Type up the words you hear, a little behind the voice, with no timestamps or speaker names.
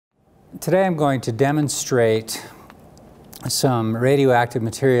Today I'm going to demonstrate some radioactive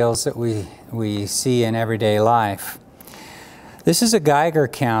materials that we see in everyday life. This is a Geiger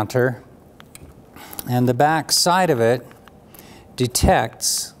counter, and the back side of it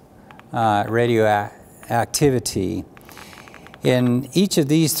detects radioactivity. In each of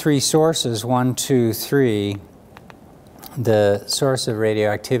these three sources, 1, 2, 3, the source of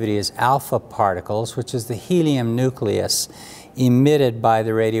radioactivity is alpha particles, which is the helium nucleus emitted by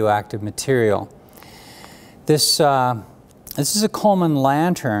the radioactive material. This is a Coleman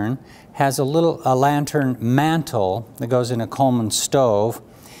lantern, has a lantern mantle that goes in a Coleman stove.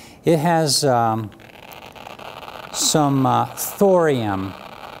 It has some thorium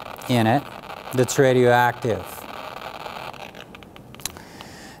in it that's radioactive.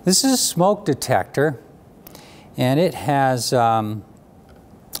 This is a smoke detector, and it has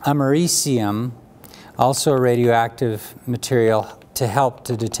americium, also a radioactive material, to help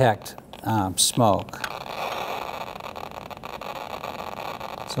to detect smoke.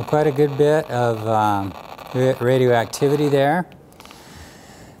 So quite a good bit of radioactivity there.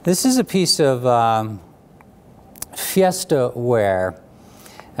 This is a piece of Fiesta ware,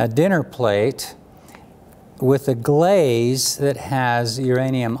 a dinner plate with a glaze that has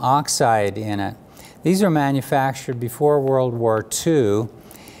uranium oxide in it. These were manufactured before World War II,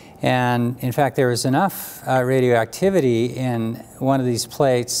 and in fact there was enough radioactivity in one of these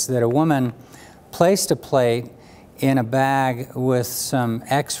plates that a woman placed a plate in a bag with some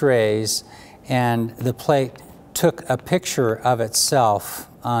x-rays, and the plate took a picture of itself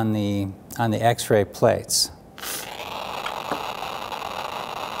on the x-ray plates.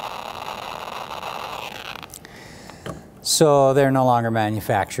 So they're no longer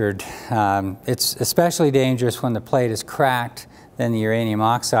manufactured. It's especially dangerous when the plate is cracked. Then the uranium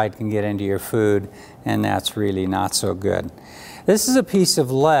oxide can get into your food, and that's really not so good. This is a piece of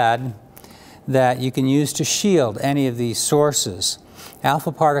lead that you can use to shield any of these sources.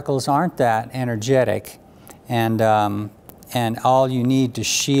 Alpha particles aren't that energetic, and all you need to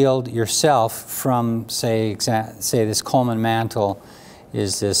shield yourself from, say this Coleman mantle,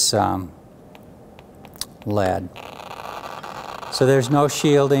 is this lead. So there's no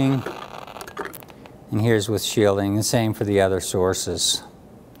shielding, and here's with shielding, the same for the other sources.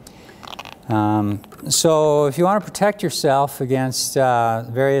 So if you want to protect yourself against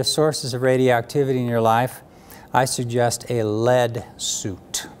various sources of radioactivity in your life, I suggest a lead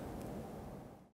suit.